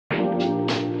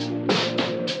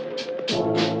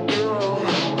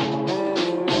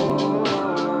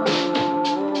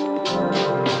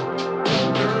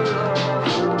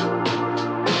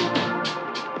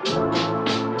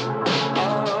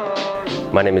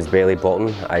My name is Baily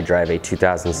Bolton. I drive a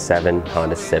 2007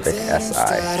 Honda Civic SI.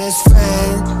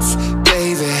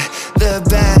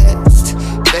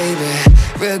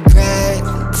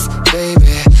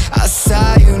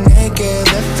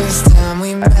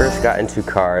 I first got into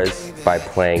cars by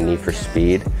playing Need for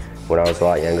Speed. When I was a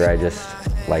lot younger, I just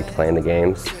liked playing the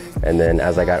games. And then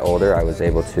as I got older, I was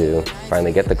able to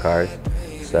finally get the cars.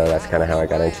 So that's kind of how I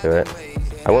got into it.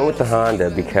 I went with the Honda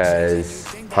because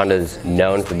Honda's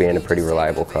known for being a pretty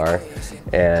reliable car,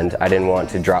 and I didn't want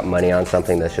to drop money on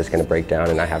something that's just going to break down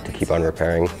and I have to keep on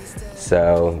repairing.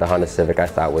 So the Honda Civic I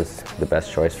thought was the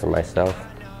best choice for myself.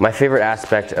 My favorite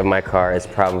aspect of my car is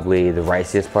probably the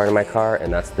riciest part of my car,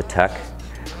 and that's the tuck.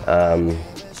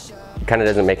 It kind of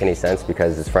doesn't make any sense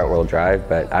because it's front wheel drive,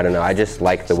 but I don't know, I just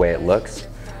like the way it looks.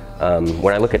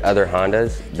 When I look at other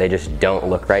Hondas, they just don't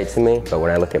look right to me, but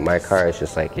when I look at my car, it's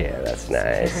just like, yeah, that's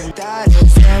nice.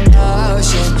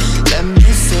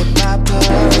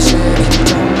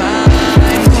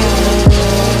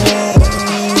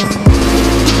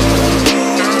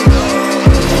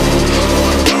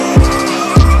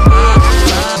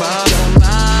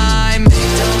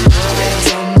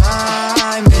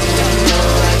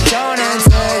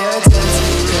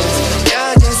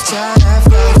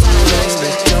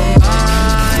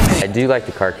 I do like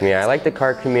the car community. I like the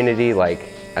car community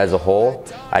like as a whole.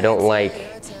 I don't like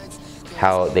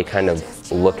how they kind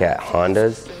of look at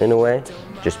Hondas in a way,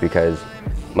 just because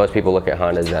most people look at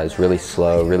Hondas as really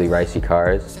slow, really ricey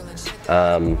cars.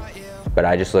 But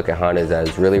I just look at Hondas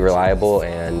as really reliable,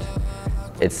 and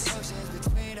it's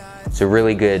a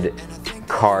really good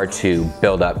car to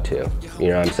build up to. You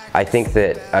know what I'm saying? I think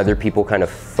that other people kind of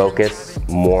focus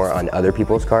more on other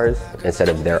people's cars instead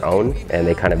of their own, and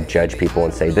they kind of judge people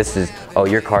and say, this is, oh,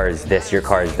 your car is this, your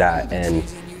car is that, and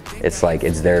it's like,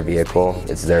 it's their vehicle,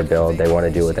 it's their build, they want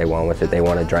to do what they want with it, they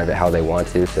want to drive it how they want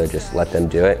to, so just let them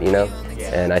do it, you know?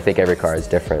 And I think every car is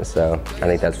different, so I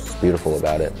think that's what's beautiful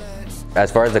about it. As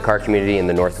far as the car community in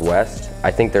the Northwest,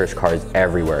 I think there's cars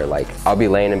everywhere. Like, I'll be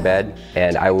laying in bed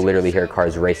and I will literally hear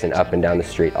cars racing up and down the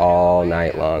street all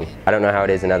night long. I don't know how it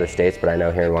is in other states, but I know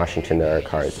here in Washington there are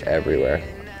cars everywhere.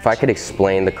 If I could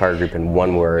explain the car group in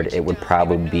one word, it would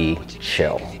probably be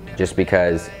chill. Just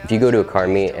because if you go to a car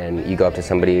meet and you go up to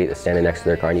somebody standing next to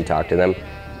their car and you talk to them,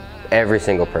 every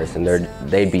single person,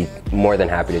 they'd be more than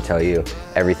happy to tell you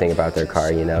everything about their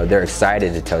car, you know. They're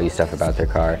excited to tell you stuff about their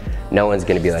car. No one's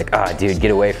gonna be like, ah, dude,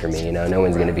 get away from me, you know. No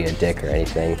one's gonna be a dick or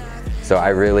anything. So I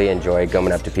really enjoy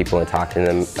going up to people and talking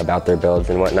to them about their builds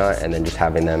and whatnot, and then just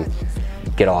having them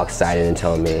get all excited and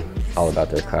telling me all about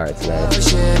their car. It's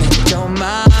nice.